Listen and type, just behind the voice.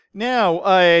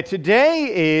Now,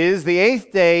 today is the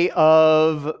 8th day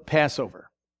of Passover.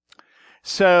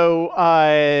 So,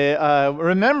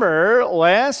 remember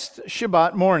last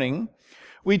Shabbat morning,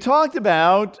 we talked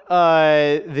about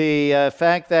the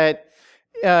fact that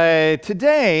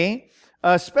today,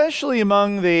 especially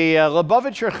among the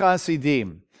Lubavitcher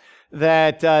Hasidim,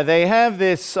 that they have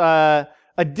this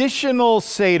additional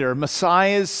Seder,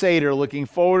 Messiah's Seder, looking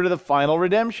forward to the final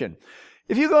redemption.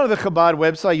 If you go to the Chabad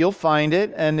website, you'll find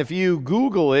it, and if you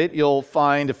Google it, you'll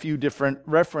find a few different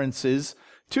references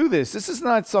to this. This is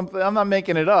not something, I'm not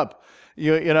making it up.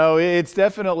 You know, it's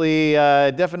definitely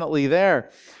there.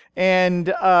 And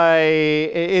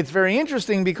it's very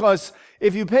interesting because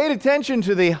if you paid attention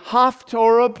to the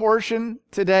Haftorah portion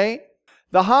today,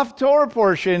 the Haftorah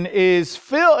portion is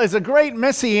a great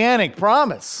messianic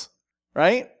promise,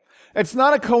 right? It's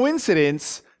not a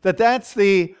coincidence that that's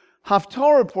the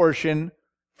Haftorah portion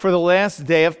for the last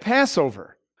day of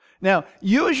Passover. Now,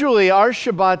 usually our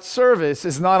Shabbat service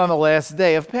is not on the last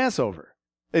day of Passover.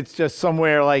 It's just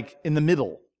somewhere like in the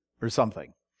middle or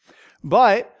something.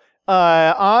 But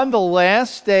on the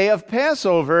last day of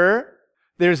Passover,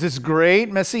 there's this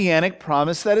great messianic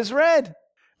promise that is read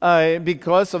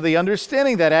because of the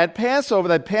understanding that at Passover,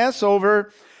 that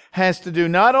Passover has to do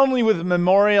not only with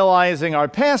memorializing our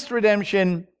past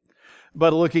redemption,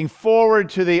 but looking forward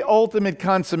to the ultimate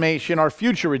consummation, our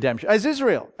future redemption, as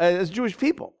Israel, as Jewish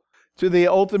people, to the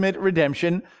ultimate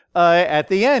redemption at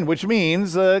the end, which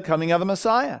means coming of the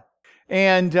Messiah.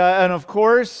 And of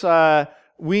course,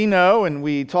 we know, and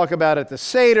we talk about at the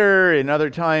Seder and other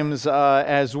times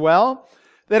as well,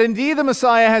 that indeed the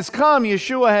Messiah has come,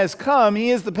 Yeshua has come. He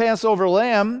is the Passover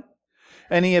Lamb,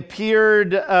 and he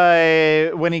appeared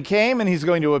when he came, and he's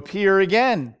going to appear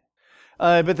again.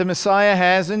 But the Messiah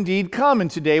has indeed come, and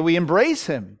today we embrace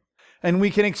him. And we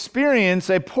can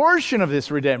experience a portion of this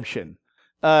redemption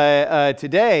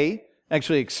today,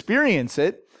 actually experience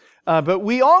it. But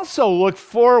we also look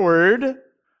forward to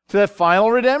that final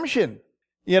redemption.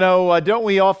 You know, don't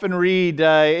we often read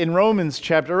in Romans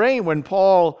chapter 8 when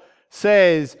Paul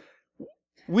says,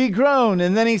 we groan,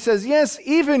 and then he says, yes,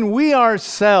 even we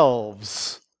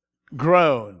ourselves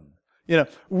groan. You know,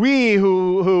 we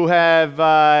who have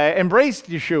embraced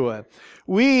Yeshua,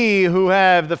 we who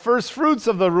have the first fruits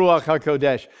of the Ruach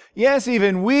HaKodesh, yes,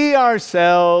 even we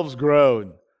ourselves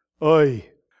groan. Oy,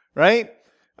 right?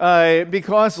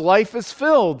 Because life is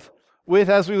filled with,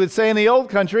 as we would say in the old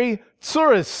country,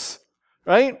 tsuris,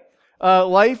 right?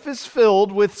 Life is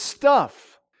filled with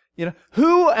stuff. You know,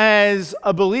 who as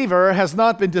a believer has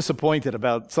not been disappointed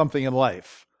about something in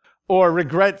life or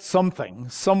regret something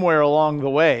somewhere along the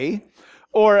way?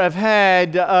 Or have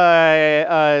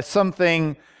had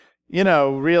something, you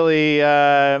know, really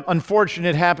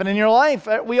unfortunate happen in your life.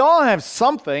 We all have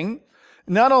something.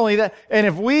 Not only that, and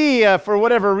if we, for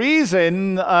whatever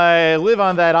reason, live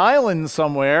on that island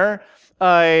somewhere,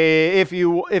 if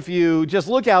you just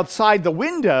look outside the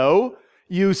window,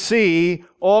 you see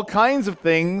all kinds of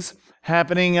things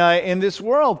happening in this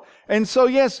world. And so,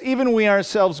 yes, even we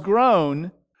ourselves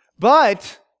groan,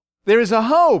 but there is a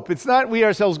hope. It's not we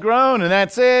ourselves groan and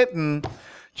that's it, and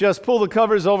just pull the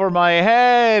covers over my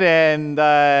head and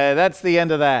that's the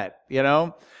end of that, you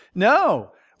know?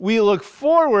 No, we look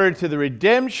forward to the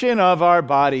redemption of our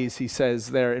bodies, he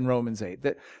says there in Romans 8,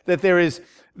 that there is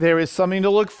something to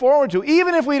look forward to,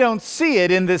 even if we don't see it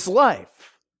in this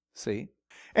life, see?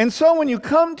 And so when you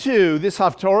come to this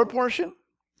Haftorah portion,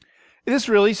 this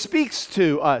really speaks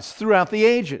to us throughout the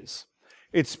ages.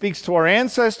 It speaks to our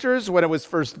ancestors when it was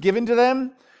first given to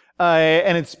them,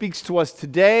 and it speaks to us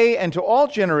today and to all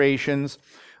generations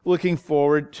looking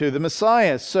forward to the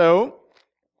Messiah. So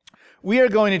we are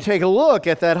going to take a look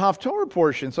at that Haftorah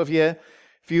portion. So if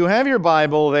you have your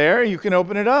Bible there, you can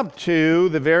open it up to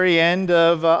the very end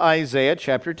of Isaiah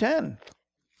chapter 10.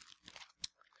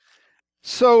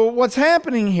 So what's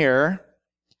happening here,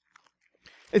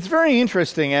 it's very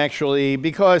interesting actually,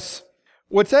 because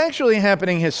what's actually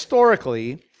happening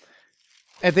historically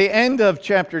at the end of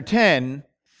chapter 10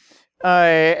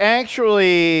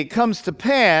 actually comes to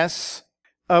pass,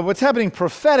 what's happening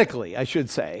prophetically, I should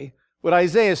say, what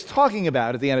Isaiah is talking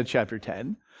about at the end of chapter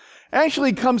 10,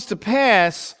 actually comes to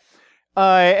pass,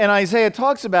 and Isaiah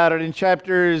talks about it in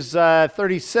chapters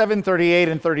 37, 38,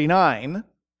 and 39,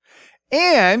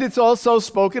 and it's also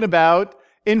spoken about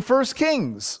in 1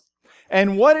 Kings.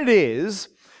 And what it is,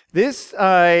 this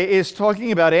is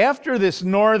talking about after this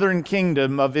northern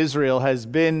kingdom of Israel has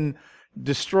been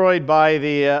destroyed by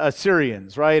the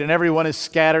Assyrians, right? And everyone is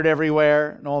scattered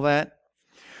everywhere and all that.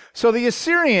 So the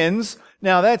Assyrians,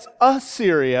 now that's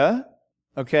Assyria,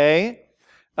 okay?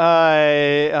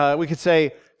 We could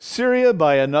say Syria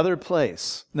by another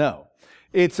place. No.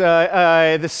 It's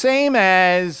the same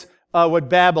as what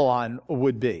Babylon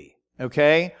would be,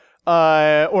 okay?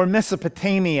 Or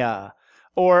Mesopotamia,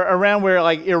 or around where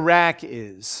like Iraq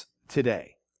is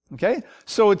today, okay?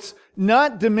 So it's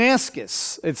not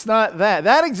Damascus. It's not that.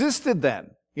 That existed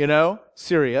then,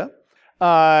 Syria.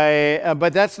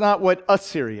 But that's not what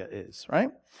Assyria is, right?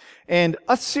 And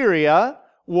Assyria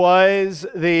was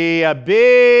the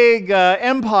big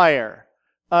empire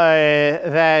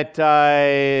that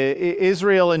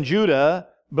Israel and Judah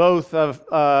both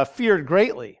feared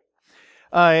greatly.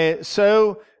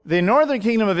 So the northern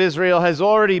kingdom of Israel has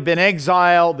already been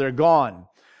exiled. They're gone.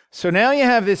 So now you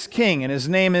have this king, and his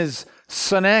name is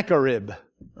Sennacherib,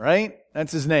 right?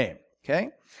 That's his name,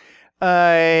 okay?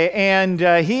 And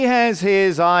he has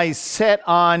his eyes set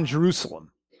on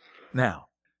Jerusalem now,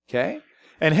 okay?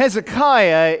 And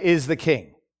Hezekiah is the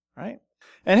king, right?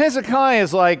 And Hezekiah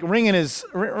is like wringing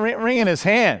his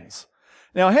hands.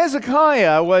 Now,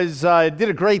 Hezekiah did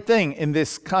a great thing in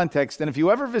this context, and if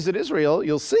you ever visit Israel,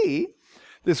 you'll see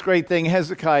this great thing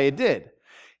Hezekiah did.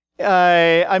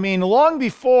 Long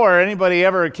before anybody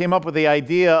ever came up with the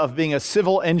idea of being a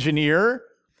civil engineer,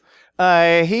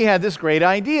 he had this great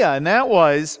idea, and that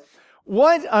was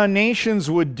what nations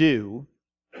would do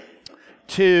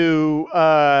to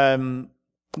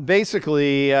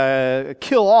basically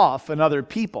kill off another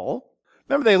people.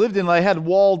 Remember, they had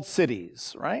walled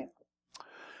cities, right?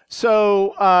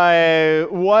 So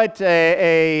what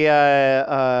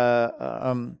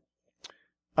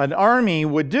an army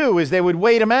would do is they would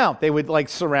wait them out. They would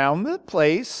surround the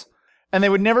place, and they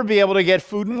would never be able to get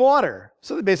food and water.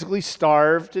 So they basically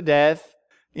starve to death,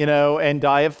 and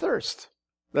die of thirst.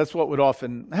 That's what would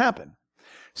often happen.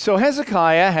 So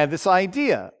Hezekiah had this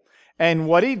idea. And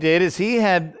what he did is he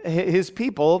had his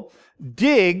people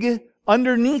dig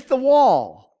underneath the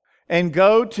wall and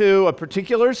go to a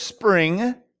particular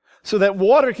spring so that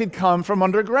water could come from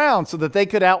underground so that they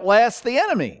could outlast the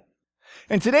enemy.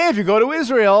 And today, if you go to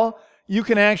Israel, you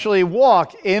can actually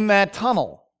walk in that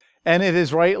tunnel. And it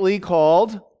is rightly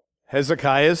called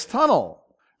Hezekiah's Tunnel,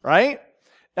 right?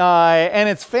 And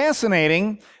it's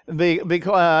fascinating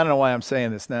because I don't know why I'm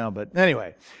saying this now, but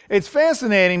anyway, it's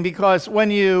fascinating because when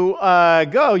you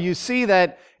go, you see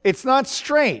that it's not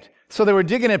straight. So they were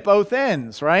digging at both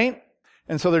ends, right?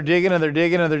 And so they're digging and they're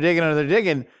digging and they're digging and they're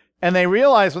digging. And they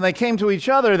realized when they came to each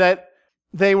other that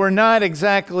they were not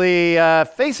exactly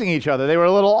facing each other. They were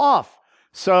a little off.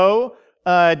 So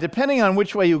depending on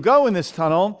which way you go in this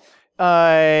tunnel,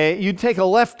 you take a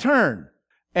left turn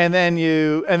and then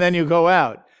you go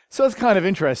out. So it's kind of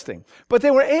interesting. But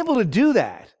they were able to do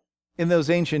that in those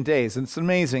ancient days. And it's an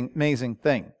amazing, amazing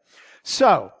thing.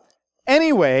 So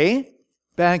anyway,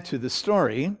 back to the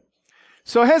story.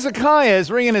 So Hezekiah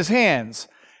is wringing his hands,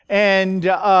 and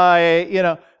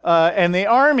and the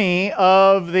army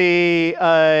of the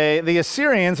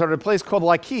Assyrians are at a place called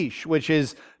Lachish, which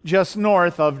is just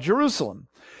north of Jerusalem.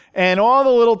 And all the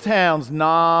little towns,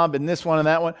 Nob and this one and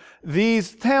that one,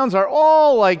 these towns are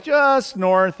all just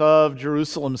north of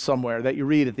Jerusalem somewhere that you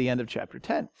read at the end of chapter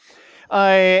 10.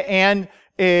 When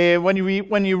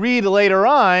you read later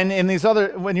on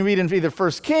when you read in either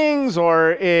 1 Kings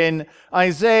or in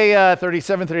Isaiah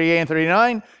 37, 38, and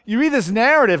 39, you read this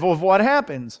narrative of what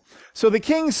happens. So the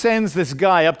king sends this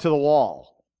guy up to the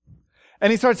wall,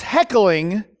 and he starts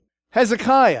heckling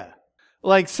Hezekiah,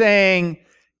 saying,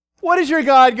 "What is your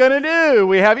God going to do?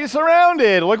 We have you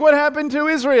surrounded. Look what happened to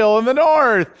Israel in the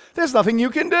north. There's nothing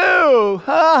you can do.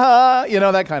 Ha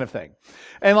ha," that kind of thing.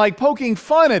 And poking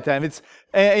fun at them.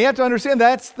 You have to understand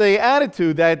that's the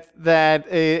attitude that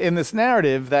in this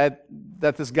narrative that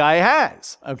this guy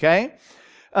has, okay?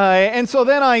 And so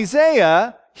then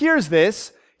Isaiah hears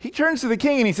this. He turns to the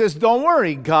king and he says, "Don't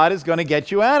worry, God is going to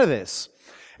get you out of this."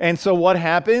 And so what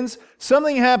happens?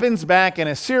 Something happens back in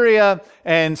Assyria,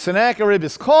 and Sennacherib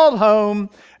is called home,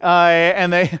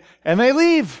 and they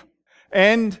leave,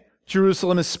 and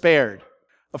Jerusalem is spared.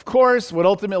 Of course, what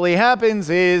ultimately happens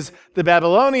is the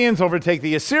Babylonians overtake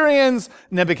the Assyrians,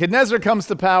 Nebuchadnezzar comes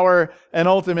to power, and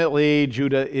ultimately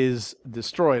Judah is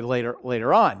destroyed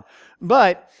later on.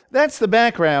 But that's the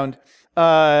background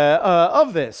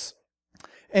of this.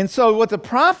 And so what the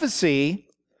prophecy,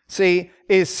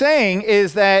 is saying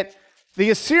is that the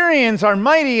Assyrians are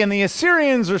mighty and the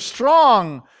Assyrians are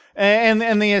strong,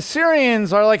 and the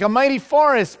Assyrians are like a mighty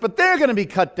forest, but they're going to be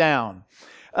cut down.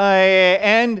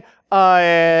 And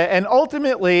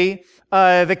ultimately,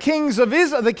 the kings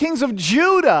of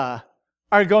Judah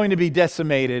are going to be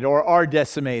decimated or are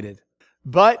decimated.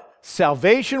 But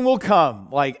salvation will come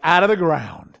out of the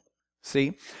ground.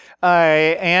 See?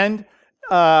 And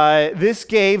this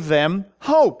gave them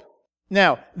hope.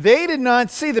 Now, they did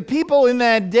not see, the people in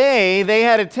that day, they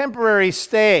had a temporary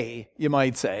stay, you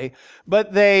might say,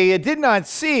 but they did not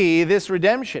see this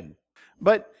redemption.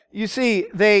 But you see,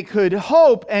 they could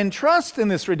hope and trust in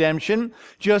this redemption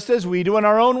just as we do in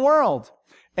our own world.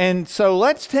 And so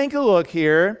let's take a look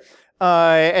here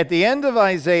at the end of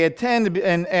Isaiah 10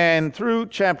 and through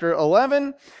chapter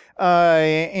 11,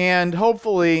 and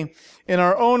hopefully in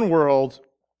our own world,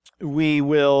 we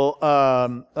will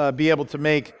be able to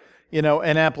make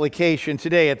an application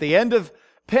today. At the end of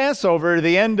Passover,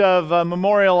 the end of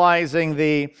memorializing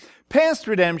the past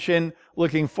redemption,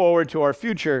 looking forward to our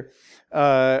future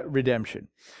redemption.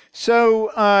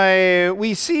 So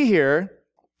we see here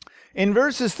in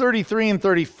verses 33 and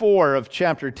 34 of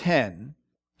chapter 10,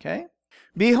 okay?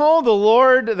 Behold, the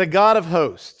Lord, the God of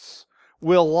hosts,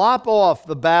 will lop off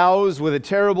the boughs with a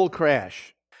terrible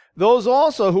crash. Those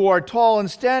also who are tall in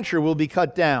stature will be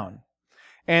cut down,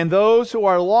 and those who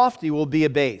are lofty will be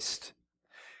abased.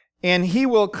 And he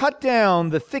will cut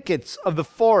down the thickets of the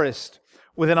forest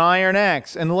with an iron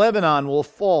axe, and Lebanon will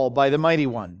fall by the mighty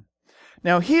one.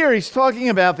 Now here he's talking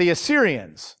about the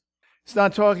Assyrians. He's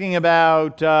not talking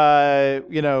about, the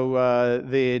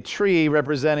tree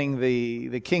representing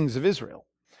the kings of Israel.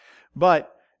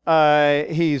 But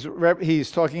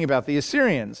he's talking about the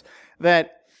Assyrians.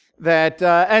 That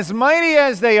as mighty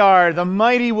as they are, the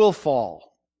mighty will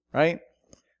fall. Right?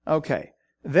 Okay.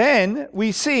 Then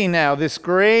we see now this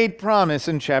great promise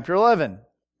in chapter 11.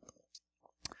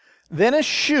 Then a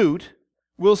shoot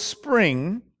will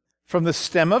spring from the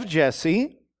stem of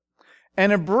Jesse,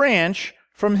 and a branch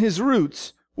from his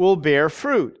roots will bear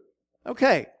fruit.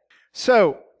 Okay,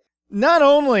 so not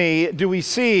only do we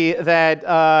see that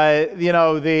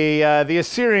the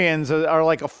Assyrians are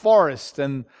like a forest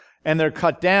and they're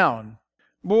cut down,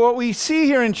 but what we see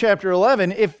here in chapter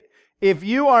 11, if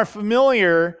you are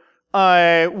familiar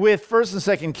with 1st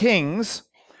and 2nd Kings,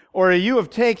 or you have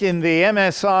taken the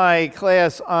MSI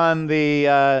class on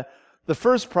the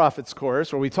First Prophets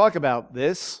course, where we talk about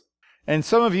this, and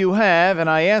some of you have, and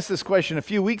I asked this question a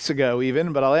few weeks ago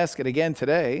even, but I'll ask it again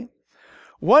today.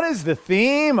 What is the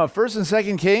theme of 1st and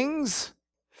 2nd Kings?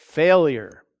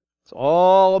 Failure. It's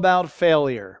all about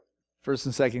failure, 1st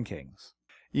and 2nd Kings.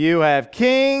 You have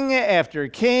king after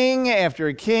king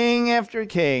after king after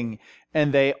king,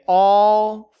 and they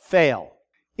all fail.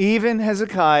 Even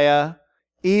Hezekiah,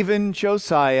 even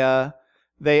Josiah,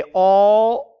 they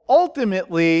all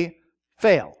ultimately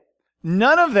fail.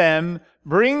 None of them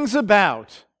brings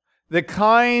about the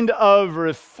kind of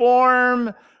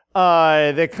reform,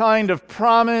 the kind of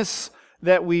promise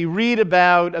that we read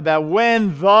about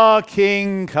when the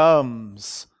king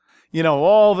comes.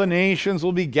 All the nations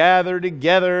will be gathered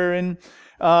together, and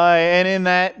in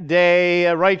that day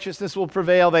righteousness will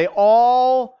prevail. They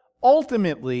all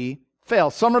ultimately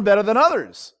fail. Some are better than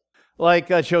others. Like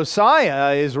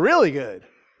Josiah is really good,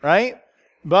 right?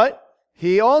 But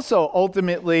he also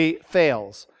ultimately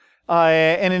fails.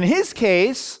 And in his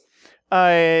case,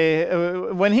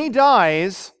 when he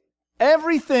dies,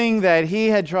 everything that he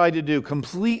had tried to do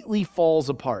completely falls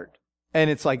apart. And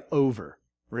it's like over,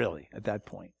 really, at that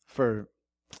point, for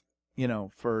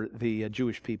the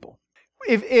Jewish people.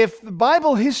 If the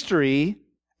Bible history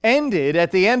ended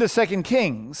at the end of 2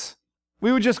 Kings,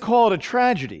 we would just call it a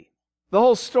tragedy. The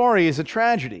whole story is a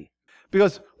tragedy.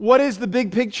 Because what is the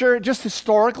big picture, just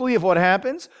historically, of what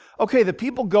happens? Okay, the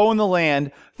people go in the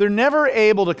land. They're never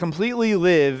able to completely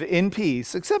live in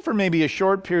peace, except for maybe a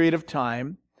short period of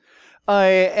time.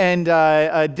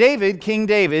 David, King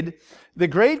David, the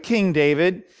great King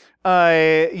David,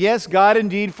 yes, God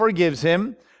indeed forgives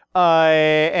him,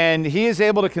 and he is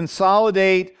able to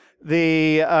consolidate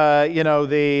the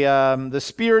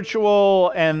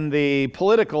spiritual and the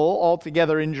political all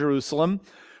together in Jerusalem.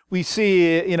 We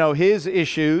see, his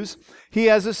issues. He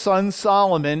has a son,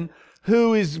 Solomon,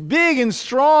 who is big and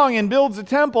strong and builds a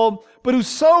temple, but who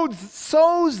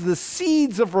sows the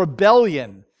seeds of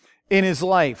rebellion in his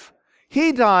life.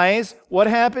 He dies. What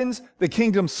happens? The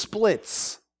kingdom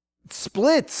splits. It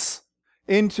splits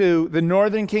into the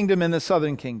northern kingdom and the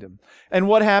southern kingdom. And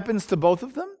what happens to both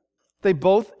of them? They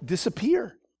both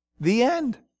disappear. The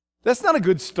end. That's not a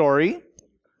good story,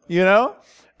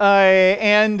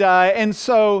 And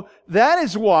so that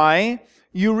is why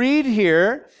you read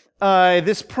here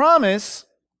this promise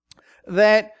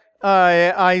that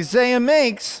Isaiah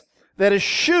makes, that a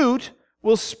shoot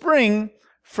will spring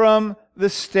from the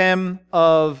stem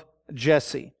of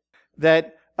Jesse.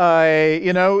 That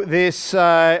this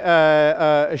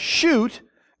shoot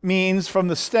means from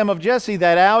the stem of Jesse,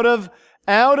 that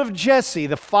out of Jesse,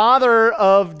 the father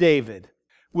of David,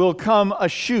 will come a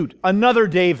shoot, another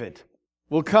David.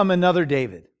 Will come another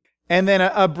David. And then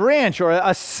a branch or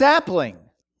a sapling,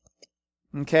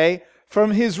 okay,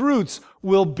 from his roots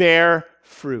will bear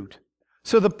fruit.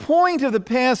 So the point of the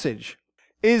passage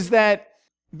is that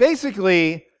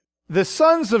basically the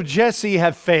sons of Jesse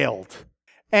have failed.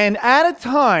 And at a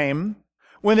time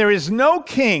when there is no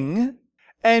king,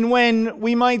 and when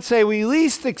we might say we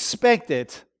least expect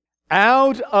it,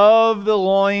 out of the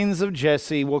loins of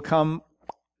Jesse will come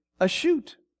a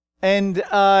shoot. And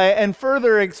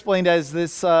further explained as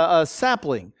this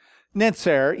sapling.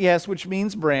 Netzer, yes, which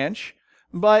means branch,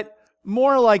 but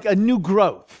more like a new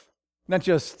growth. Not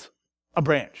just a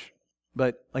branch,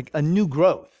 but like a new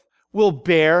growth will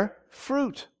bear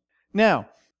fruit. Now,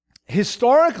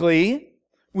 historically,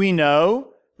 we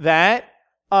know that,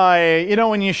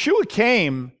 when Yeshua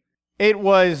came, it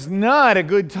was not a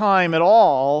good time at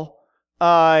all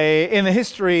in the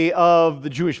history of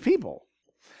the Jewish people.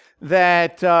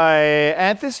 That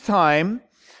at this time,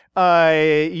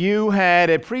 you had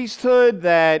a priesthood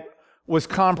that was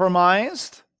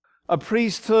compromised, a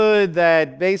priesthood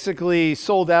that basically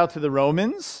sold out to the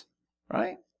Romans,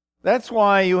 right? That's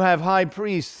why you have high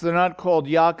priests. They're not called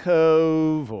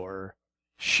Yaakov or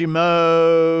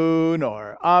Shimon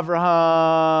or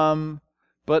Avraham,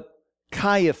 but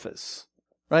Caiaphas,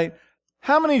 right?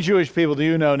 How many Jewish people do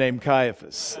you know named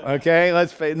Caiaphas? Okay,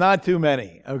 let's face, not too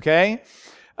many, okay?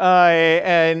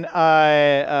 They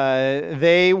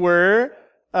were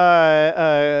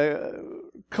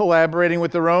collaborating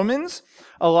with the Romans.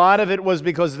 A lot of it was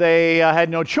because they had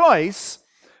no choice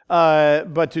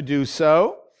but to do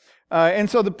so. And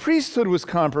so the priesthood was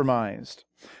compromised.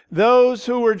 Those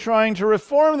who were trying to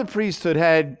reform the priesthood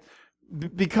had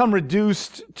become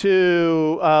reduced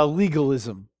to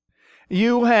legalism.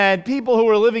 You had people who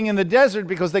were living in the desert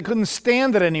because they couldn't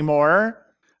stand it anymore.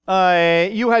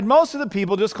 You had most of the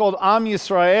people just called Am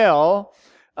Yisrael,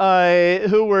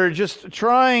 who were just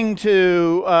trying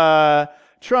to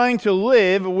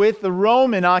live with the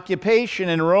Roman occupation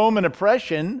and Roman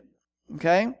oppression.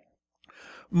 Okay?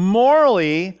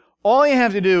 Morally, all you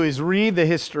have to do is read the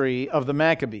history of the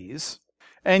Maccabees,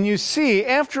 and you see,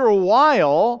 after a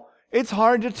while, it's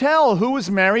hard to tell who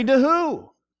was married to who.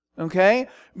 Okay?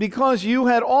 Because you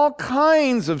had all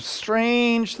kinds of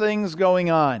strange things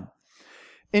going on.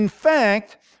 In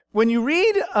fact, when you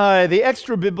read the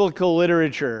extra-biblical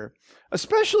literature,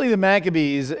 especially the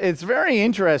Maccabees, it's very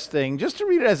interesting, just to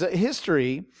read it as a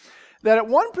history, that at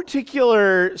one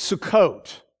particular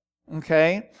Sukkot,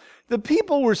 okay, the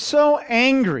people were so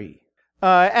angry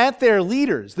at their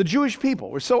leaders. The Jewish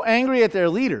people were so angry at their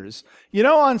leaders. You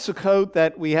know, on Sukkot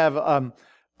that we have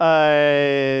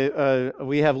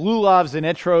lulavs and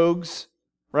etrogs,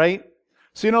 right?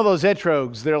 So you know those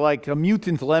etrogs, they're like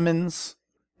mutant lemons,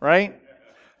 right?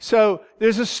 So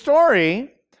there's a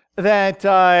story that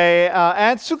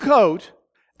at Sukkot,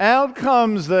 out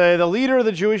comes the leader of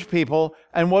the Jewish people,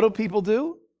 and what do people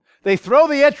do? They throw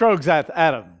the etrogs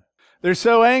at him. They're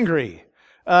so angry,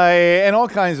 and all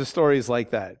kinds of stories like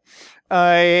that.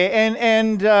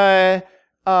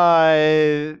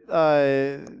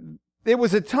 It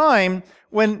was a time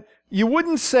when you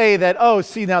wouldn't say that, oh,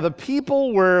 see, now the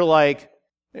people were like,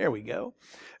 there we go.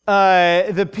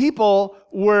 The people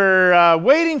were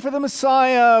waiting for the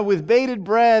Messiah with bated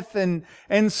breath, and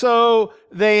so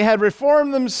they had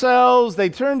reformed themselves, they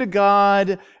turned to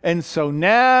God, and so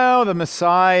now the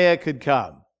Messiah could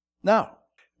come. No.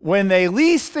 When they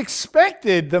least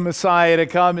expected the Messiah to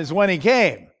come is when he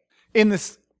came.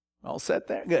 All set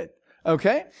there? Good.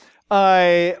 Okay.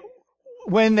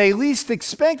 When they least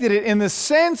expected it in the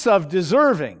sense of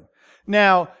deserving.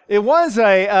 Now, it was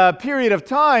a period of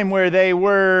time where they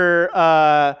were,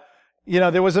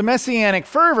 there was a messianic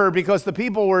fervor because the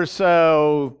people were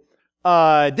so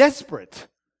desperate,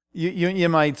 you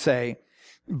might say.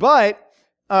 But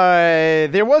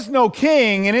there was no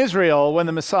king in Israel when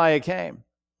the Messiah came.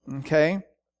 Okay?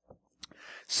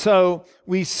 So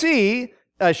we see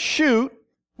a shoot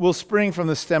will spring from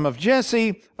the stem of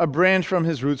Jesse, a branch from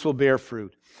his roots will bear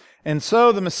fruit. And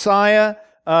so the Messiah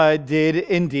did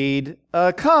indeed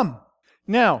come.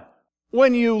 Now,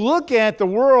 when you look at the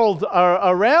world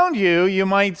around you, you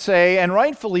might say, and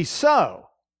rightfully so,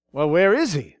 well, where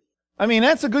is he? I mean,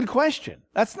 that's a good question.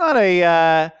 That's not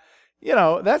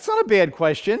that's not a bad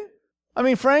question. I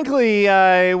mean, frankly,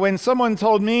 when someone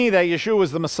told me that Yeshua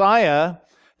was the Messiah,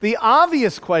 the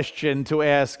obvious question to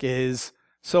ask is,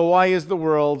 so why is the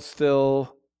world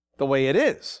still the way it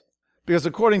is? Because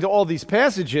according to all these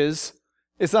passages,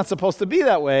 it's not supposed to be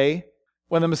that way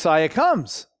when the Messiah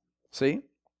comes. See?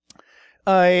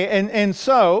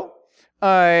 So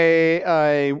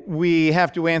we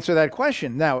have to answer that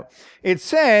question. Now, it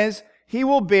says, he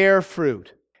will bear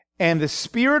fruit, and the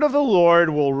Spirit of the Lord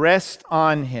will rest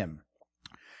on him.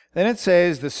 Then it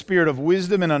says, the Spirit of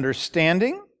wisdom and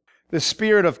understanding, the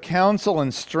Spirit of counsel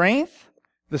and strength,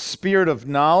 the Spirit of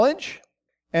knowledge,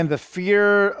 and the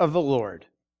fear of the Lord.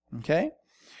 Okay?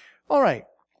 All right.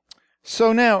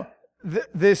 So now,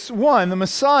 the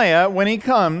Messiah, when he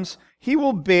comes, he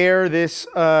will bear this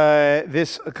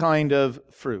kind of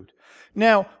fruit.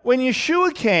 Now, when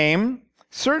Yeshua came,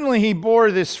 certainly he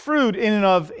bore this fruit in and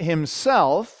of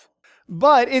himself,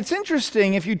 but it's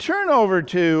interesting, if you turn over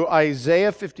to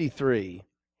Isaiah 53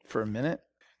 for a minute,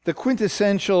 the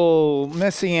quintessential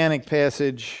messianic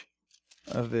passage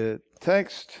of the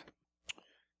text,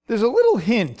 there's a little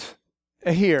hint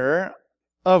here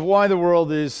of why the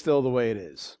world is still the way it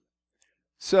is.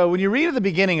 So when you read at the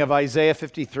beginning of Isaiah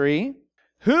 53,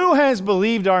 who has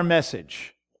believed our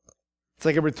message? It's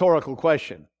like a rhetorical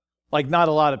question, like not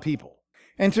a lot of people.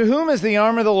 And to whom has the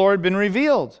arm of the Lord been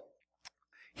revealed?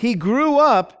 He grew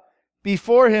up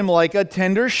before him like a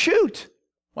tender shoot.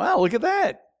 Wow, look at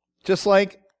that. Just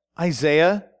like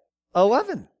Isaiah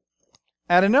 11,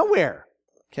 out of nowhere,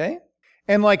 okay?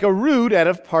 And like a root out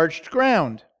of parched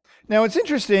ground. Now, it's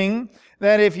interesting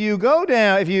that if you go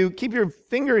down, if you keep your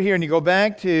finger here and you go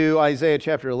back to Isaiah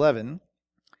chapter 11,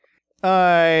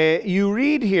 you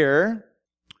read here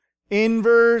in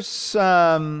verse,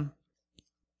 let's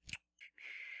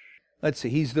see,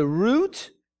 he's the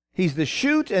root, he's the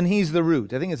shoot, and he's the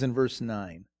root. I think it's in verse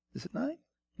 9. Is it 9?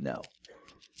 No.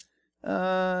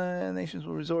 Nations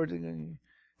will resort to...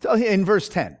 In verse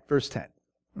 10.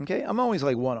 Okay? I'm always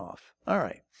like one off. All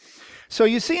right. So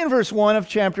you see in verse 1 of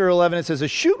chapter 11, it says, a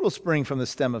shoot will spring from the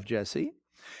stem of Jesse.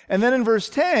 And then in verse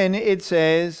 10, it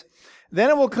says, then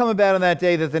it will come about in that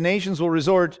day that the nations will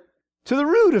resort to the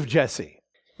root of Jesse.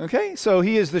 Okay? So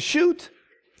he is the shoot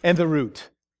and the root.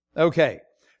 Okay.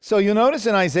 So you'll notice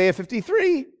in Isaiah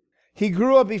 53, he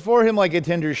grew up before him like a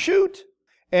tender shoot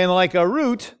and like a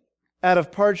root out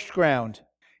of parched ground.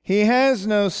 He has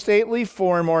no stately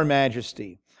form or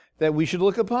majesty that we should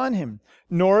look upon him,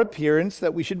 nor appearance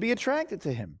that we should be attracted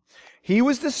to him. He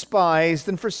was despised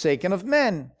and forsaken of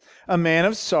men, a man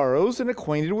of sorrows and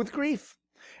acquainted with grief.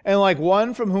 And like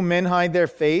one from whom men hide their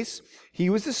face, he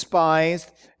was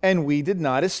despised, and we did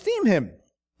not esteem him.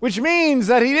 Which means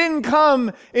that he didn't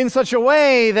come in such a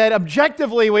way that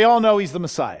objectively we all know he's the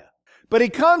Messiah. But he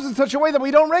comes in such a way that we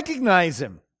don't recognize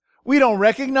him. We don't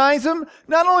recognize him.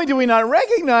 Not only do we not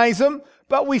recognize him,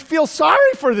 but we feel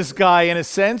sorry for this guy in a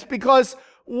sense, because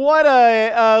what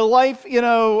a life, we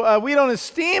don't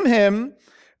esteem him.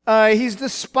 He's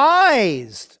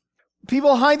despised.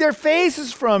 People hide their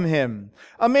faces from him.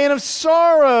 A man of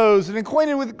sorrows and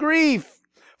acquainted with grief,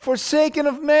 forsaken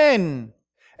of men.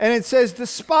 And it says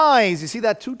despise. You see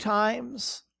that 2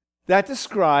 times? That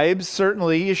describes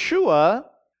certainly Yeshua,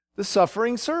 the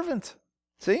suffering servant.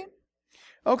 See?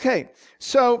 Okay,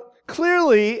 so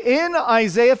clearly in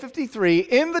Isaiah 53,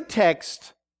 in the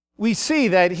text, we see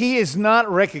that he is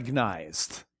not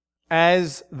recognized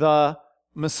as the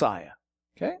Messiah.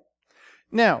 Okay?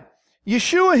 Now,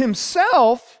 Yeshua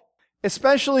himself,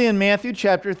 especially in Matthew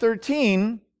chapter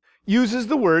 13, uses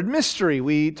the word mystery.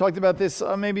 We talked about this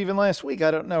maybe even last week, I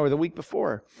don't know, or the week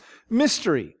before.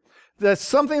 Mystery. That's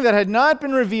something that had not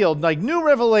been revealed, like new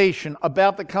revelation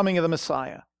about the coming of the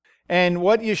Messiah. And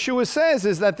what Yeshua says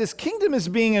is that this kingdom is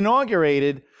being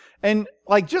inaugurated, and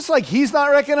just like he's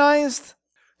not recognized,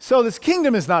 so this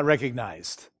kingdom is not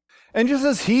recognized. And just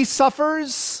as he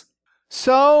suffers,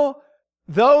 so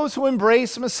those who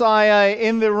embrace Messiah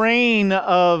in the reign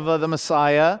of the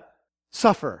Messiah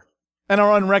suffer and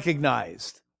are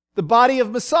unrecognized. The body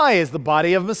of Messiah is the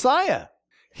body of Messiah.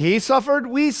 He suffered,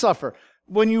 we suffer.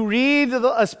 When you read,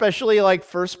 especially like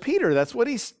 1 Peter, that's what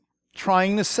he's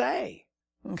trying to say.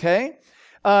 Okay?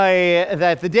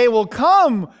 That the day will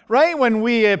come, right, when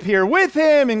we appear with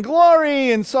him in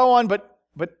glory and so on, but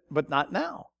not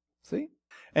now. See?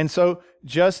 And so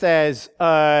just as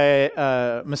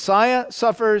Messiah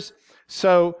suffers,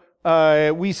 so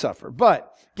we suffer.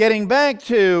 But getting back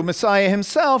to Messiah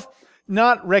himself,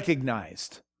 not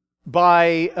recognized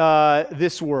by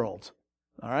this world.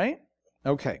 All right?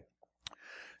 Okay.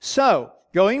 So,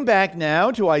 going back now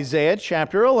to Isaiah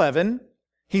chapter 11,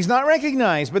 he's not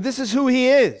recognized, but this is who he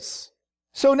is.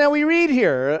 So now we read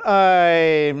here,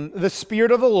 the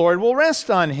Spirit of the Lord will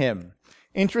rest on him.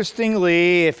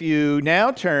 Interestingly, if you now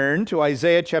turn to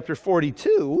Isaiah chapter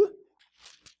 42,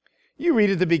 you read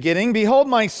at the beginning, behold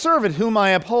my servant whom I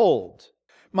uphold,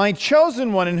 my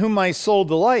chosen one in whom my soul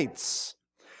delights.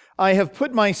 I have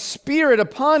put my Spirit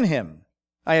upon him,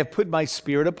 I have put my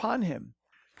Spirit upon him.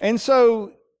 And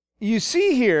so you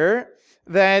see here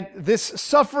that this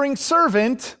suffering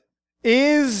servant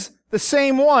is the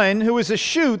same one who is a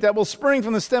shoot that will spring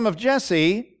from the stem of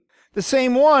Jesse, the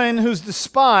same one who's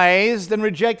despised and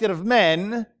rejected of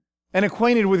men and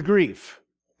acquainted with grief.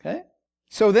 Okay?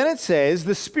 So then it says,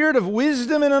 the spirit of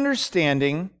wisdom and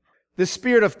understanding, the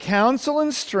spirit of counsel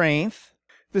and strength,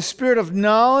 the spirit of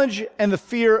knowledge and the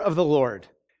fear of the Lord.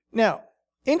 Now,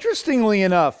 interestingly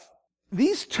enough,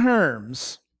 these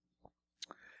terms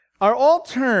are all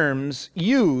terms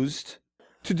used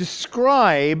to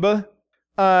describe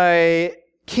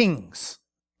kings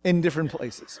in different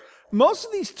places. Most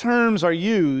of these terms are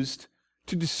used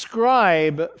to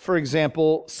describe, for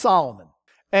example, Solomon.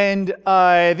 And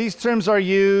these terms are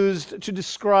used to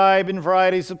describe in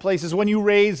varieties of places when you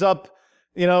raise up,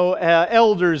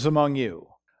 elders among you.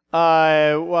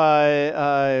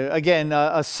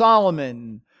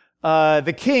 Solomon,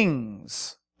 the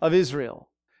kings of Israel.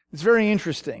 It's very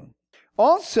interesting.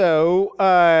 Also,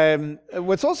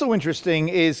 what's also interesting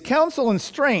is counsel and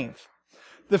strength.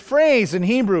 The phrase in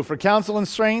Hebrew for counsel and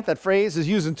strength, that phrase is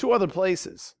used in two other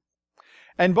places.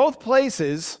 And both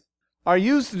places are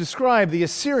used to describe the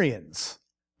Assyrians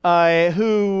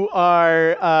who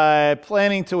are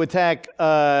planning to attack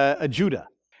Judah.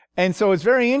 And so it's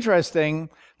very interesting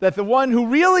that the one who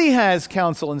really has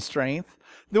counsel and strength,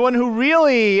 the one who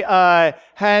really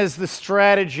has the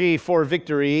strategy for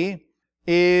victory,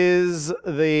 is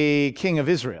the king of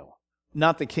Israel,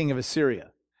 not the king of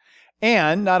Assyria.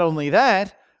 And not only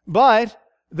that, but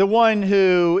the one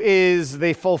who is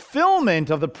the fulfillment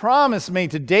of the promise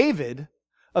made to David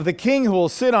of the king who will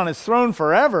sit on his throne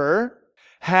forever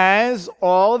has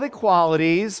all the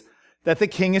qualities that the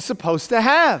king is supposed to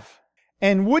have.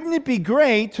 And wouldn't it be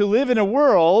great to live in a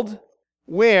world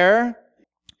where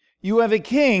you have a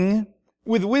king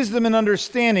with wisdom and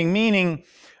understanding, meaning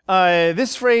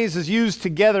this phrase is used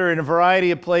together in a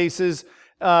variety of places,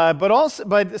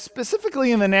 but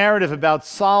specifically in the narrative about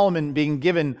Solomon being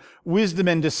given wisdom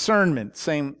and discernment,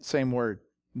 same word,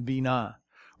 binah,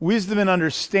 wisdom and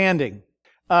understanding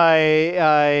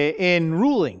in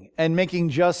ruling and making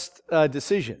just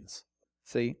decisions.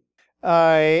 See,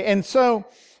 and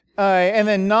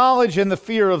then knowledge and the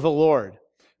fear of the Lord.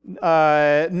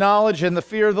 Knowledge and the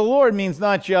fear of the Lord means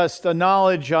not just a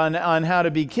knowledge on how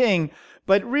to be king,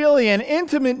 but really an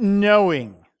intimate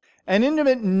knowing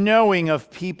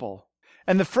of people.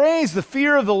 And the phrase, the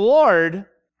fear of the Lord,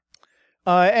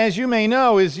 as you may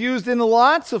know, is used in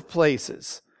lots of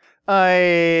places.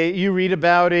 You read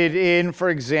about it in, for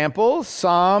example,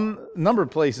 a number of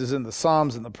places in the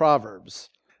Psalms and the Proverbs,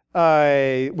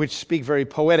 which speak very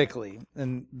poetically,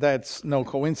 and that's no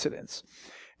coincidence.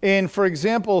 In, for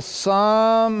example,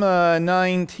 Psalm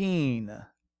 19,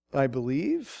 I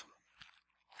believe.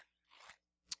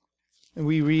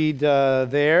 We read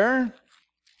there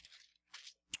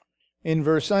in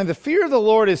verse 9, the fear of the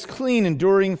Lord is clean,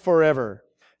 enduring forever.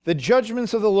 The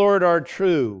judgments of the Lord are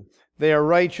true. They are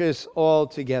righteous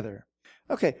altogether.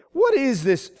 Okay, what is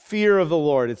this fear of the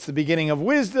Lord? It's the beginning of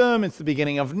wisdom. It's the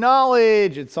beginning of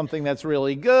knowledge. It's something that's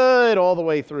really good all the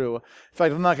way through. In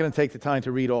fact, I'm not going to take the time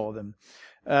to read all of them.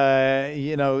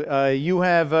 You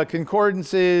have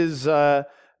concordances,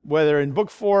 whether in book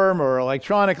form or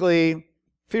electronically.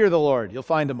 Fear the Lord. You'll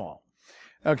find them all.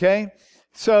 Okay?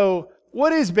 So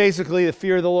what is basically the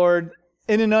fear of the Lord?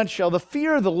 In a nutshell, the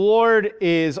fear of the Lord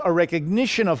is a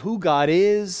recognition of who God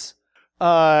is,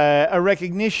 a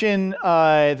recognition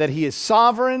that He is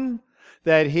sovereign,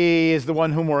 that He is the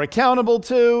one whom we're accountable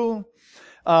to,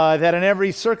 that in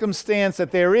every circumstance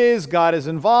that there is, God is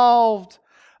involved,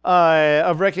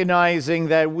 of recognizing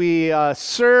that we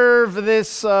serve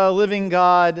this living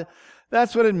God.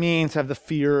 That's what it means to have the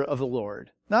fear of the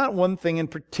Lord. Not one thing in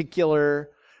particular.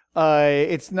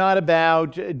 It's not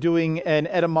about doing an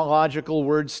etymological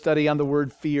word study on the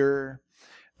word fear.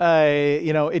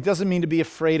 It doesn't mean to be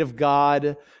afraid of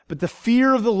God, but the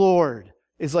fear of the Lord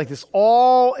is like this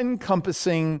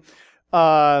all-encompassing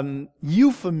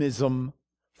euphemism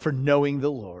for knowing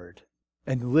the Lord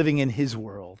and living in His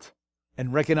world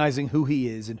and recognizing who He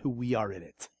is and who we are in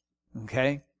it.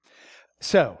 Okay?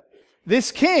 So,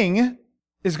 this king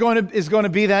is going to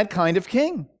be that kind of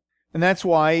king. And that's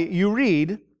why you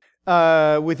read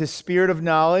with the spirit of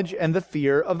knowledge and the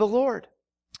fear of the Lord.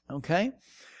 Okay?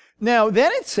 Now,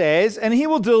 then it says, and he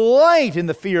will delight in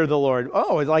the fear of the Lord.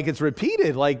 Oh, it's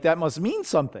repeated, like that must mean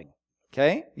something.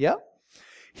 Okay? Yeah?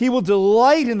 He will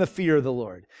delight in the fear of the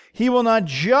Lord. He will not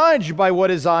judge by what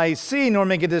his eyes see, nor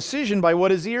make a decision by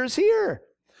what his ears hear.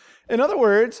 In other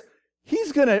words,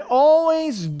 he's going to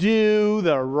always do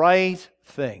the right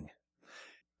thing.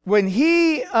 when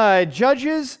he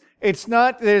judges, there's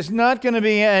not going to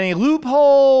be any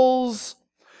loopholes.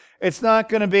 It's not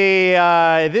going to be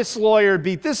this lawyer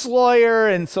beat this lawyer,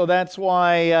 and so that's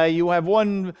why you have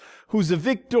one who's a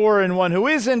victor and one who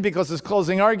isn't because his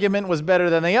closing argument was better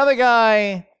than the other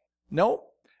guy. Nope.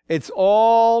 It's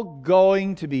all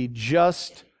going to be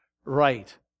just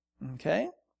right. Okay?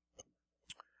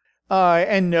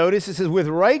 And notice it says, with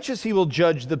righteous he will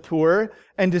judge the poor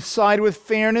and decide with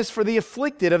fairness for the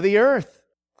afflicted of the earth.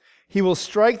 He will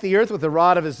strike the earth with the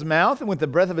rod of his mouth, and with the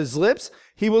breath of his lips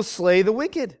he will slay the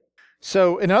wicked.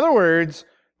 So, in other words,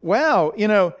 wow,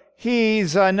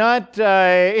 he's not,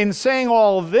 in saying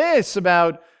all this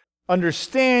about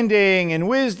understanding and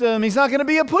wisdom, he's not going to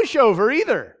be a pushover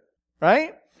either,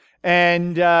 right?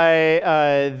 And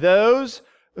those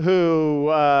who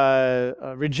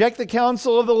reject the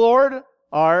counsel of the Lord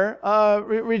are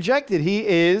rejected. He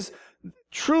is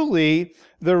truly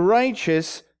the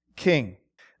righteous king.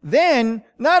 Then,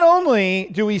 not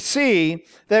only do we see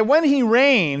that when he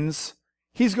reigns,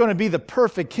 he's going to be the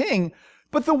perfect king,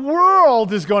 but the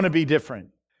world is going to be different.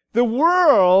 The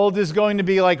world is going to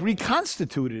be like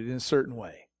reconstituted in a certain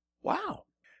way. Wow.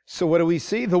 So what do we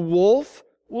see? The wolf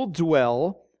will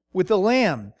dwell with the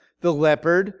lamb. The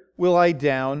leopard will lie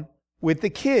down with the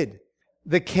kid.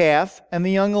 The calf and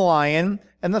the young lion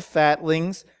and the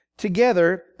fatlings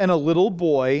together, and a little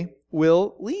boy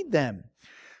will lead them.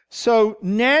 So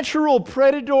natural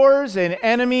predators and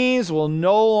enemies will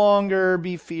no longer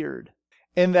be feared.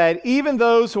 And that even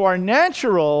those who are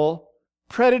natural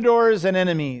predators and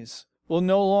enemies will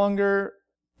no longer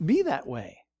be that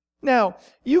way. Now,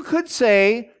 you could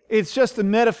say it's just a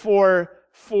metaphor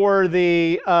for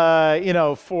the,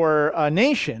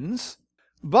 nations,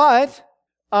 but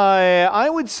I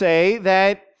would say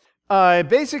that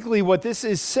basically what this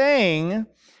is saying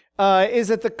is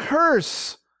that the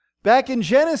curse back in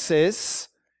Genesis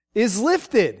is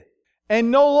lifted. And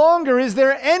no longer is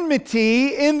there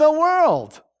enmity in the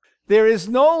world. There is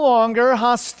no longer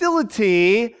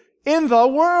hostility in the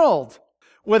world,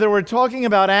 whether we're talking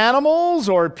about animals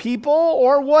or people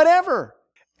or whatever.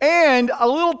 And a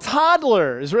little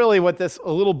toddler is really what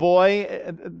a little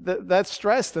boy, that's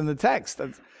stressed in the text.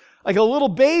 That's like a little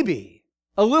baby,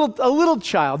 a little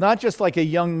child, not just like a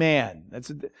young man.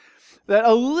 That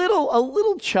a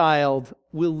little child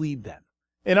will lead them.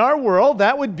 In our world,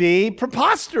 that would be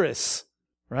preposterous,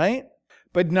 right?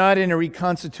 But not in a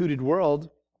reconstituted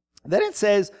world. Then it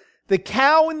says, the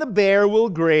cow and the bear will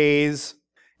graze,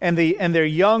 and their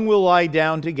young will lie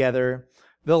down together.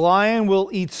 The lion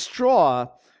will eat straw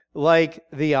like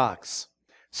the ox.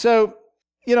 So,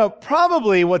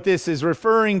 probably what this is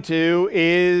referring to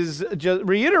is just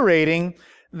reiterating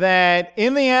that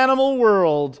in the animal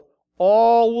world,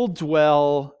 all will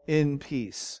dwell in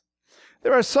peace.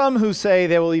 There are some who say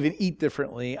they will even eat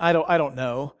differently. I don't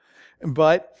know,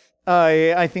 but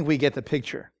I think we get the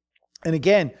picture. And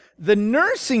again, the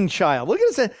nursing child. Look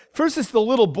at it. First it's the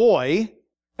little boy,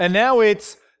 and now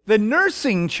it's the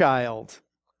nursing child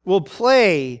will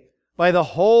play by the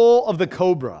hole of the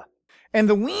cobra, and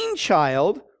the weaned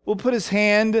child will put his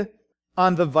hand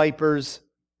on the viper's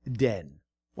den.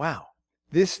 Wow.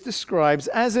 This describes,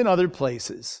 as in other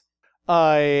places,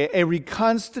 a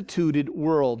reconstituted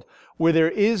world where there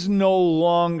is no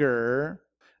longer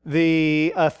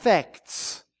the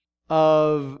effects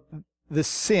of the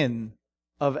sin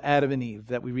of Adam and Eve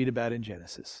that we read about in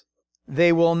Genesis.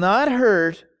 They will not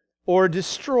hurt or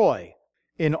destroy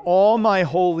in all my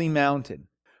holy mountain,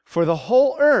 for the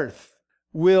whole earth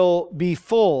will be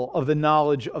full of the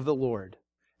knowledge of the Lord,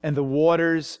 and the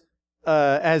waters,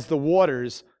 as the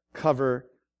waters cover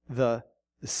the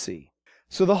sea.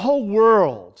 So the whole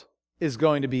world is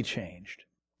going to be changed.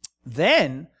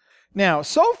 Then, now,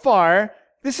 so far,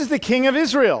 this is the king of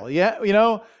Israel. Yeah,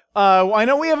 I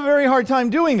know we have a very hard time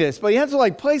doing this, but you have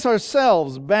to place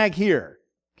ourselves back here.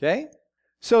 Okay?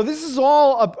 So this is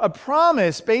all a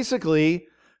promise, basically,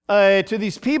 to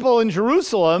these people in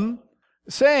Jerusalem,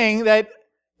 saying that,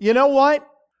 you know what?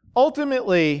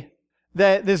 Ultimately,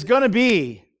 that there's going to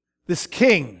be this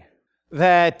king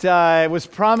that was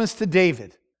promised to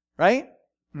David, right?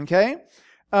 Okay?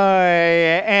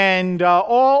 And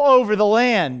all over the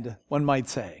land, one might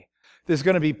say, there's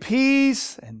going to be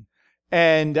peace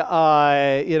and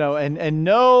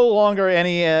no longer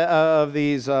any of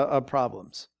these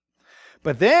problems.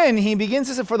 But then he begins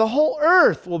to say, for the whole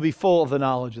earth will be full of the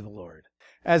knowledge of the Lord,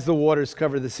 as the waters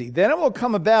cover the sea. Then it will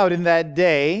come about in that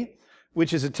day,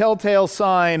 which is a telltale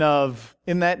sign of,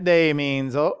 in that day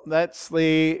means, that's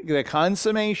the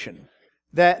consummation,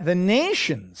 that the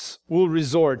nations will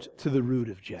resort to the root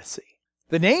of Jesse.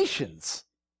 The nations.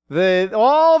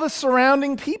 all the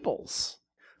surrounding peoples,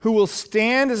 who will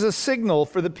stand as a signal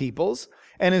for the peoples,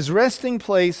 and his resting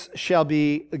place shall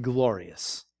be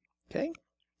glorious. Okay?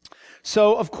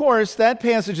 So, of course, that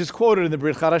passage is quoted in the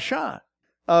Brit Hadashah.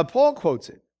 Paul quotes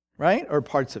it, right? Or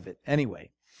parts of it, anyway.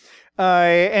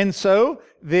 And so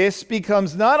this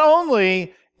becomes, not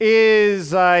only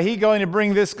is he going to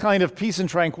bring this kind of peace and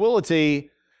tranquility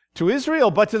to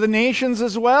Israel, but to the nations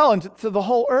as well, and to the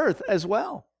whole earth as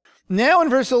well. Now in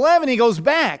verse 11, he goes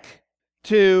back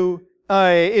to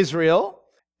Israel,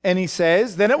 and he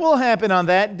says, "Then it will happen on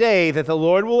that day that the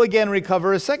Lord will again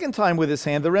recover a second time with his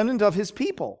hand the remnant of his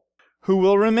people, who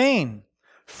will remain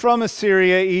from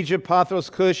Assyria, Egypt,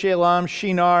 Pathros, Cush, Elam,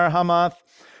 Shinar, Hamath,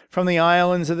 from the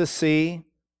islands of the sea."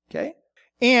 Okay?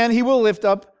 "And he will lift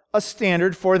up a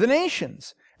standard for the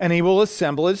nations, and he will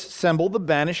assemble the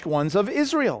banished ones of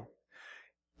Israel,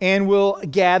 and will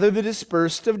gather the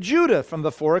dispersed of Judah from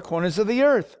the four corners of the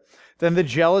earth. Then the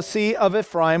jealousy of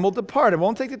Ephraim will depart." I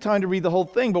won't take the time to read the whole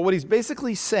thing, but what he's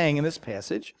basically saying in this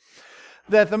passage,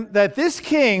 that this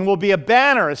king will be a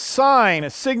banner, a sign, a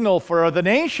signal for the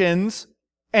nations,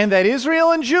 and that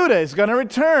Israel and Judah is going to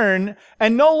return,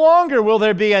 and no longer will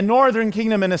there be a northern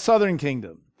kingdom and a southern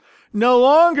kingdom. No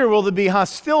longer will there be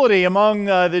hostility among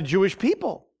the Jewish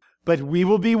people, but we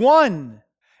will be one,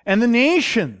 and the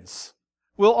nations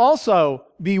will also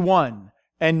be one,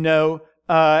 and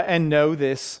know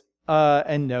this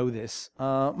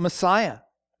Messiah.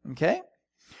 Okay?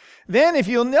 Then, if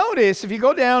you'll notice, if you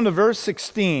go down to verse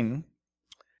 16,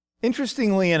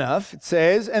 interestingly enough, it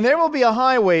says, "And there will be a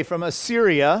highway from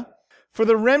Assyria for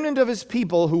the remnant of his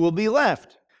people who will be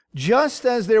left, just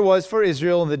as there was for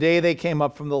Israel in the day they came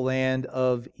up from the land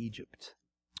of Egypt."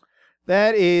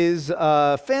 That is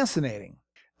fascinating.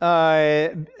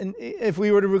 If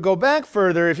we were to go back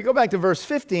further, if you go back to verse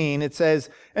 15, it says,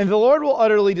 "And the Lord will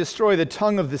utterly destroy the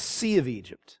tongue of the sea of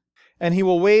Egypt, and he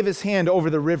will wave his hand over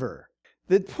the river."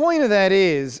 The point of that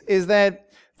is that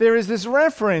there is this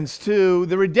reference to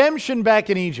the redemption back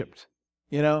in Egypt,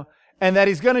 and that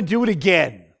he's going to do it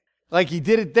again. Like he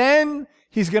did it then,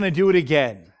 he's going to do it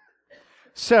again.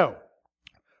 So,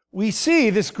 we see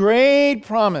this great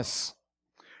promise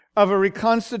of a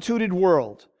reconstituted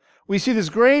world. We see this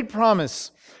great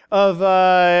promise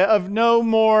of no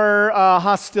more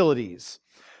hostilities.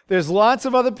 There's lots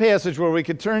of other passages where we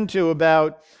could turn to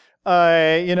about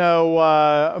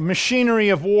machinery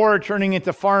of war turning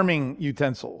into farming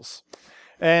utensils,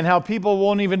 and how people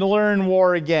won't even learn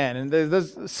war again. And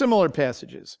there's similar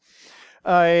passages.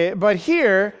 But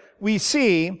here we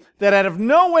see that out of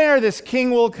nowhere this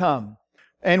king will come.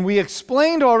 And we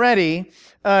explained already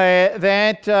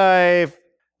that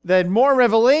more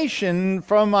revelation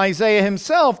from Isaiah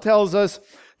himself tells us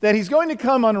that he's going to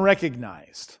come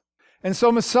unrecognized. And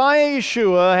so Messiah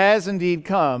Yeshua has indeed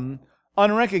come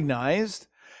unrecognized.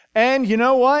 And you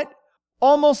know what?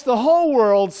 Almost the whole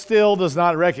world still does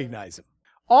not recognize him.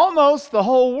 Almost the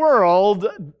whole world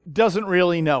doesn't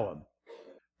really know him,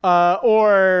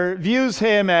 or views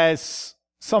him as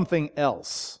something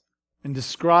else and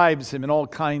describes him in all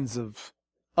kinds of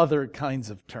other kinds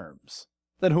of terms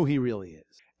than who he really is.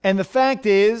 And the fact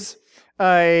is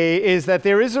that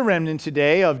there is a remnant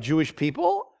today of Jewish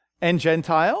people and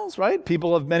Gentiles, right?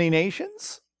 People of many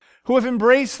nations who have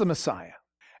embraced the Messiah.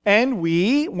 And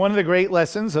one of the great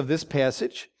lessons of this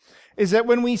passage is that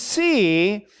when we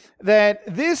see that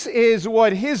this is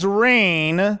what his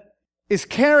reign is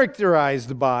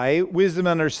characterized by, wisdom,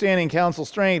 understanding, counsel,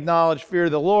 strength, knowledge, fear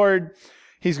of the Lord,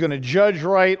 he's going to judge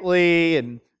rightly,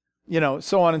 and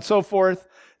so on and so forth.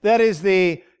 That is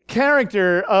the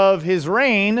character of his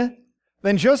reign.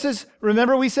 Then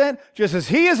remember we said, just as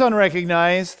he is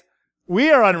unrecognized, we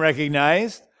are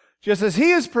unrecognized. Just as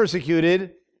he is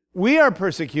persecuted, we are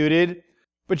persecuted.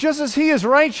 But just as he is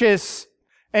righteous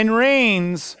and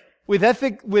reigns with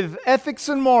ethics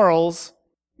and morals,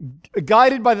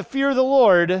 guided by the fear of the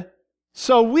Lord,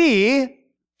 so we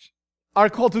are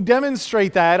called to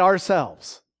demonstrate that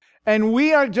ourselves. And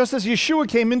we are, just as Yeshua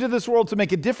came into this world to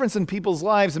make a difference in people's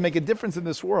lives and make a difference in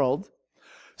this world,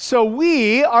 so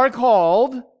we are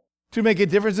called to make a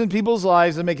difference in people's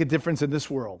lives and make a difference in this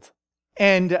world.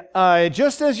 And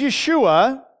just as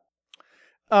Yeshua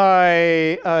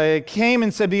came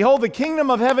and said, "Behold, the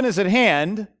kingdom of heaven is at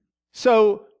hand,"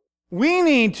 so we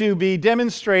need to be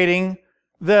demonstrating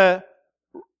the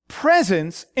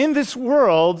presence in this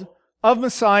world of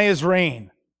Messiah's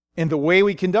reign, in the way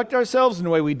we conduct ourselves, in the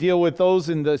way we deal with those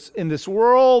in this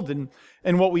world,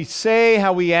 and what we say,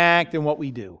 how we act, and what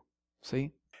we do.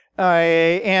 See?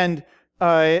 And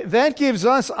that gives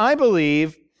us, I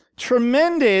believe,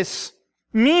 tremendous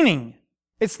meaning.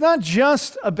 It's not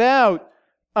just about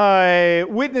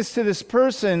witness to this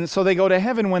person so they go to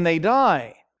heaven when they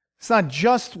die. It's not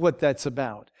just what that's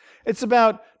about. It's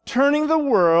about turning the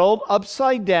world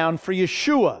upside down for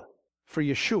Yeshua. For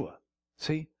Yeshua.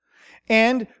 See?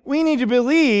 And we need to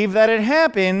believe that it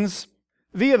happens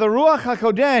via the Ruach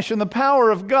HaKodesh and the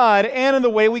power of God and in the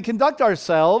way we conduct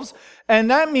ourselves. And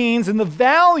that means in the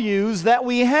values that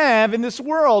we have in this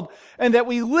world and that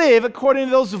we live according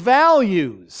to those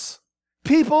values.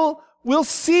 People will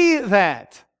see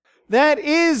that. That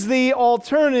is the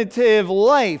alternative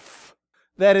life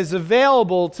that is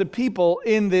available to people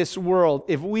in this world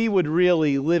if we would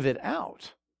really live it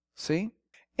out. See?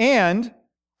 And,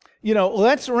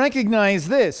 let's recognize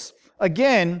this.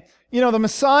 Again, the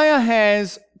Messiah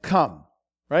has come,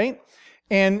 right?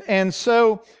 And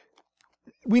so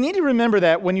we need to remember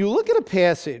that when you look at a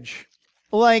passage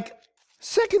like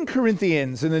 2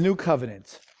 Corinthians in the New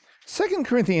Covenant, 2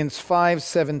 Corinthians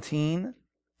 5:17,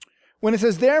 when it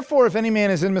says, therefore, if any man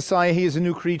is in Messiah, he is a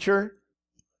new creature.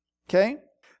 Okay?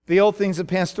 The old things have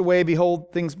passed away,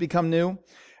 behold, things become new.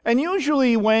 And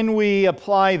usually when we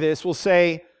apply this, we'll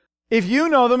say, if you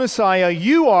know the Messiah,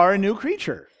 you are a new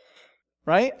creature.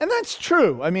 Right? And that's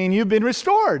true. I mean, you've been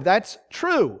restored. That's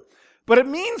true. But it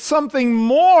means something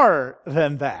more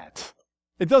than that.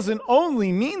 It doesn't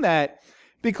only mean that,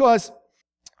 because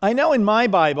I know in my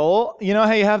Bible, you know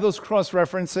how you have those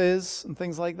cross-references and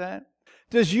things like that?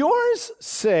 Does yours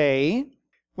say,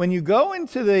 when you go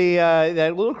into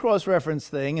that little cross-reference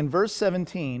thing in verse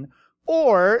 17,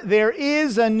 or there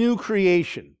is a new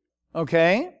creation?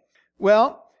 Okay?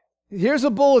 Well, here's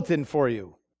a bulletin for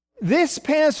you. This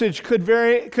passage could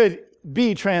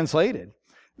be translated,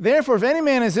 therefore, if any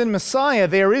man is in Messiah,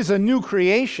 there is a new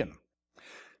creation.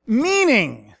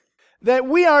 Meaning that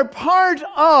we are part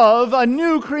of a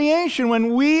new creation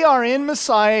when we are in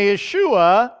Messiah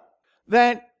Yeshua,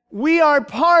 that we are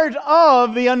part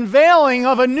of the unveiling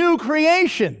of a new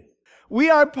creation. We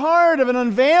are part of an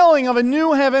unveiling of a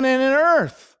new heaven and an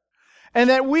earth. And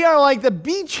that we are like the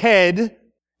beachhead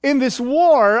in this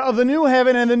war of the new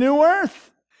heaven and the new earth.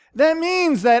 That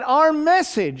means that our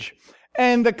message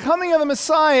and the coming of the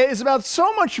Messiah is about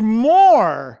so much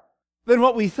more than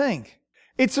what we think.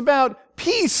 It's about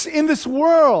peace in this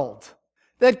world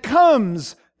that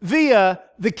comes via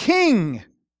the King,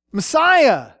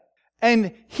 Messiah,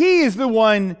 and He is the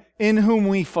one in whom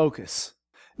we focus.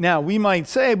 Now, we might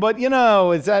say, but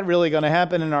is that really going to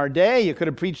happen in our day? You could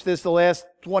have preached this the last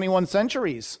 21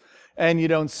 centuries, and you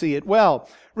don't see it. Well,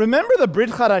 remember the Brit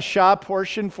Hadashah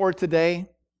portion for today?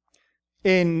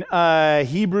 In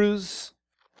Hebrews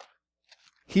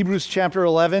chapter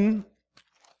 11.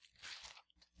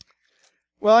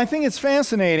 Well, I think it's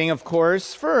fascinating, of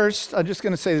course. First, I'm just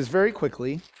going to say this very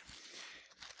quickly.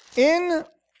 In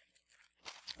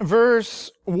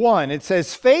verse 1, it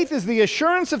says, faith is the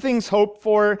assurance of things hoped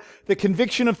for, the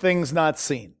conviction of things not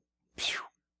seen.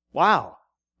 Wow,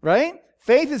 right?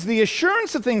 Faith is the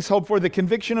assurance of things hoped for, the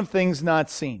conviction of things not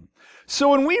seen. So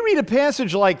when we read a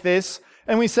passage like this,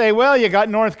 and we say, well, you got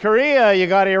North Korea, you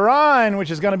got Iran,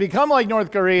 which is going to become like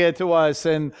North Korea to us,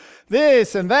 and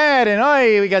this and that,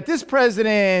 and we got this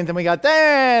president, and we got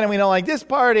that, and we don't like this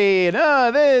party,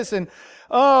 and this, and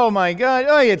oh my God,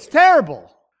 it's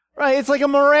terrible, right? It's like a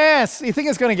morass. You think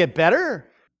it's going to get better?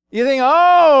 You think,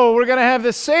 we're going to have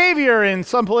the savior in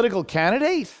some political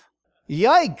candidate?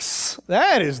 Yikes,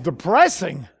 that is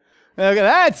depressing. Okay,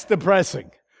 that's depressing.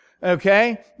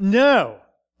 Okay? No.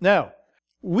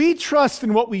 We trust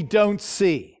in what we don't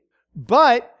see.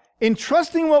 But in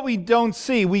trusting what we don't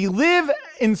see, we live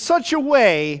in such a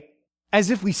way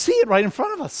as if we see it right in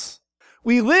front of us.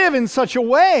 We live in such a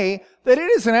way that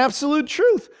it is an absolute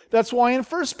truth. That's why in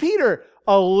 1 Peter,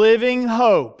 a living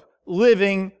hope.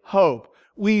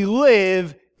 We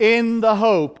live in the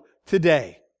hope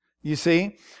today. You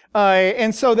see?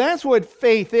 And so that's what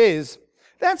faith is.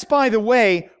 That's, by the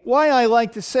way, why I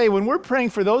like to say when we're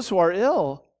praying for those who are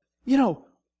ill,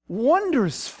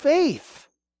 wondrous faith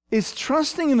is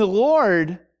trusting in the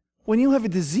Lord when you have a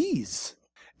disease.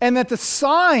 And that the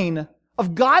sign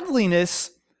of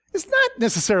godliness is not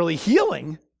necessarily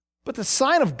healing, but the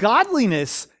sign of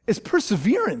godliness is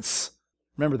perseverance.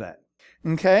 Remember that.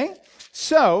 Okay?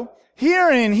 So,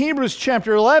 here in Hebrews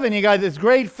chapter 11, you got this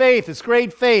great faith,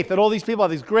 that all these people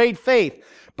have this great faith.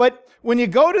 But when you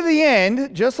go to the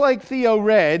end, just like Theo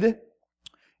read,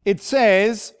 it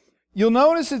says, you'll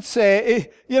notice it says,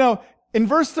 in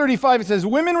verse 35 it says,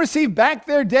 women receive back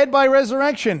their dead by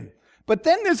resurrection. But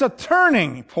then there's a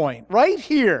turning point right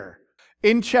here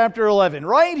in chapter 11.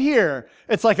 Right here,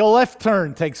 it's like a left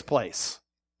turn takes place.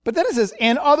 But then it says,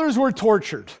 and others were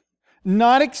tortured,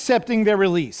 not accepting their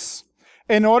release.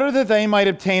 in order that they might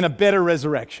obtain a better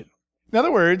resurrection. In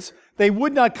other words, they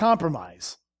would not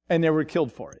compromise, and they were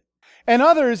killed for it. And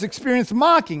others experienced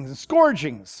mockings and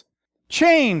scourgings,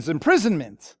 chains,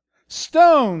 imprisonment,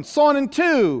 stoned, sawn in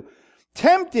two,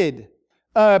 tempted,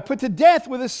 put to death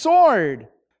with a sword,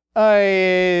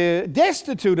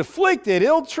 destitute, afflicted,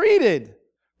 ill-treated,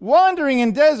 wandering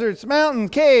in deserts, mountains,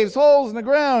 caves, holes in the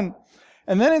ground.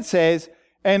 And then it says,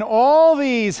 and all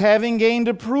these, having gained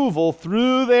approval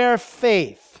through their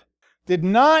faith, did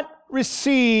not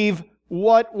receive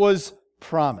what was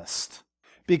promised,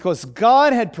 because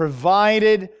God had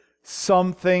provided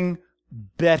something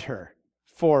better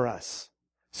for us,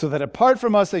 so that apart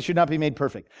from us they should not be made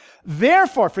perfect.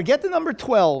 Therefore, forget the number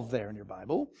 12 there in your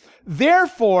Bible.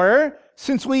 Therefore,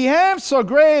 since we have so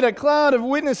great a cloud of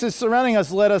witnesses surrounding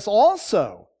us, let us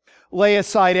also lay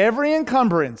aside every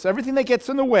encumbrance, everything that gets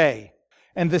in the way,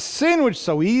 and the sin which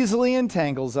so easily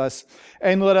entangles us,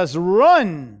 and let us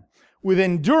run with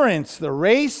endurance the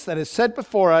race that is set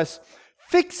before us,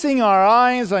 fixing our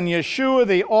eyes on Yeshua,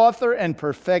 the author and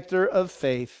perfecter of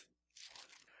faith,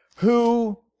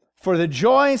 who, for the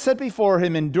joy set before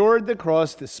him, endured the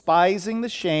cross, despising the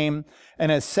shame,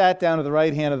 and has sat down at the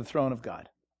right hand of the throne of God.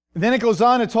 And then it goes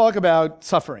on to talk about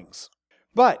sufferings.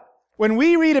 But when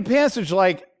we read a passage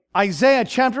like Isaiah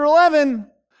chapter 11,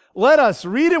 let us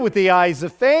read it with the eyes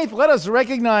of faith. Let us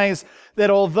recognize that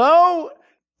although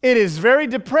it is very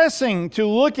depressing to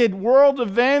look at world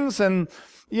events and,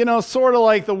 sort of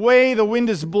like the way the wind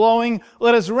is blowing,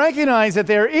 let us recognize that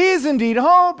there is indeed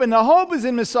hope, and the hope is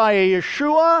in Messiah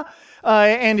Yeshua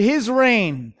and his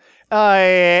reign.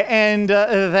 And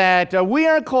that we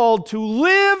are called to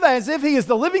live as if he is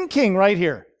the living king right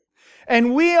here.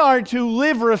 And we are to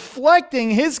live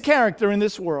reflecting his character in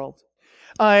this world.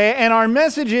 And our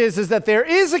message is that there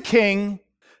is a king,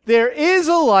 there is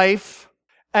a life,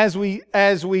 as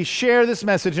we share this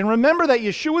message. And remember that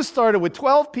Yeshua started with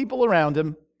 12 people around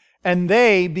him, and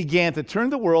they began to turn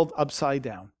the world upside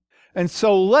down. And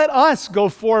so let us go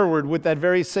forward with that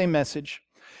very same message.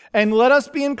 And let us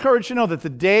be encouraged to know that the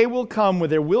day will come where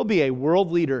there will be a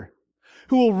world leader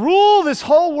who will rule this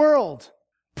whole world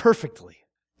perfectly,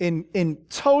 in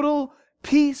total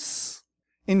peace,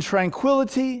 in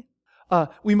tranquility.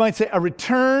 We might say a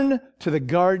return to the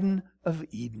Garden of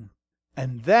Eden.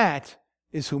 And that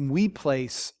is whom we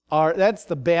place that's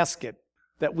the basket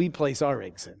that we place our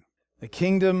eggs in. The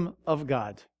kingdom of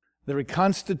God, the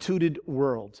reconstituted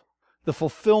world, the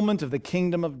fulfillment of the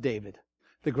kingdom of David,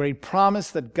 the great promise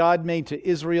that God made to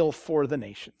Israel for the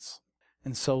nations.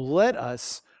 And so let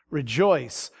us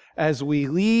rejoice as we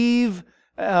leave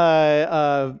Passover,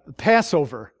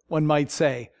 one might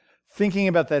say, thinking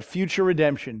about that future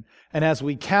redemption. And as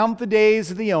we count the days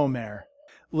of the Omer,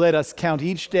 let us count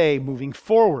each day moving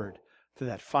forward to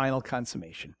that final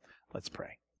consummation. Let's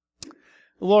pray.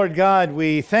 Lord God,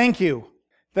 we thank you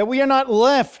that we are not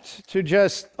left to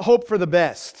just hope for the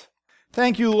best.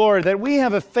 Thank you, Lord, that we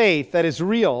have a faith that is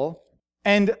real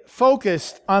and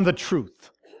focused on the truth.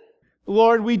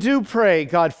 Lord, we do pray,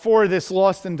 God, for this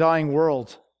lost and dying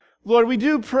world. Lord, we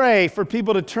do pray for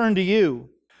people to turn to you.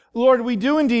 Lord, we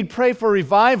do indeed pray for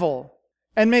revival,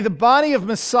 and may the body of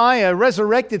Messiah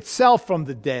resurrect itself from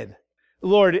the dead.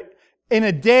 Lord, in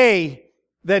a day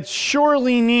that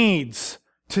surely needs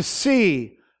to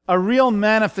see a real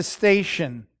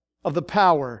manifestation of the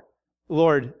power,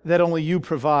 Lord, that only you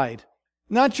provide.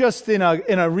 Not just in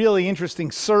a really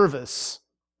interesting service,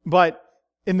 but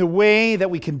in the way that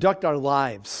we conduct our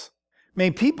lives.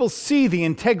 May people see the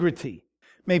integrity.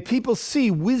 May people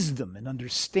see wisdom and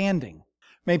understanding.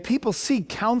 May people see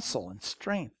counsel and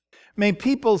strength. May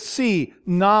people see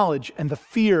knowledge and the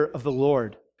fear of the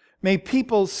Lord. May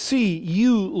people see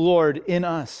you, Lord, in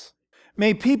us.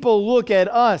 May people look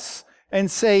at us and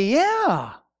say,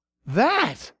 yeah,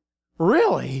 that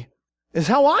really is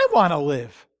how I want to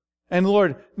live. And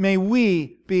Lord, may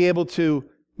we be able to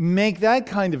make that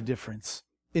kind of difference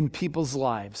in people's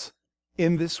lives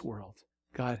in this world,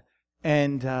 God.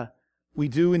 And we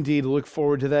do indeed look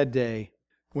forward to that day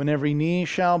when every knee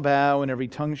shall bow and every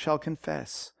tongue shall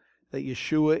confess that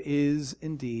Yeshua is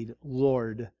indeed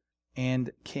Lord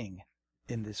and King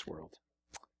in this world.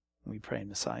 We pray in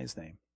Messiah's name.